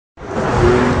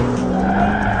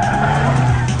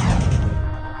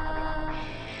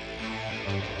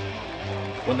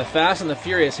When The Fast and the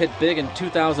Furious hit big in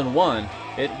 2001,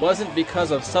 it wasn't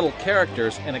because of subtle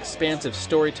characters and expansive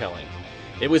storytelling.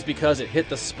 It was because it hit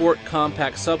the sport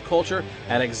compact subculture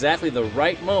at exactly the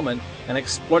right moment and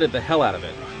exploited the hell out of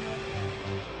it.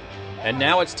 And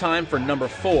now it's time for number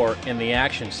 4 in the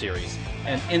action series.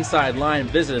 An Inside Line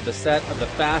visited the set of The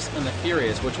Fast and the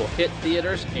Furious, which will hit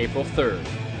theaters April 3rd.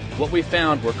 What we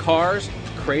found were cars,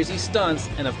 crazy stunts,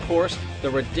 and of course, the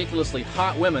ridiculously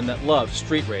hot women that love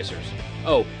street racers.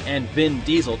 Oh, and Vin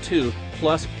Diesel too,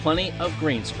 plus plenty of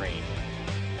green screen.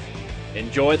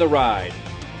 Enjoy the ride.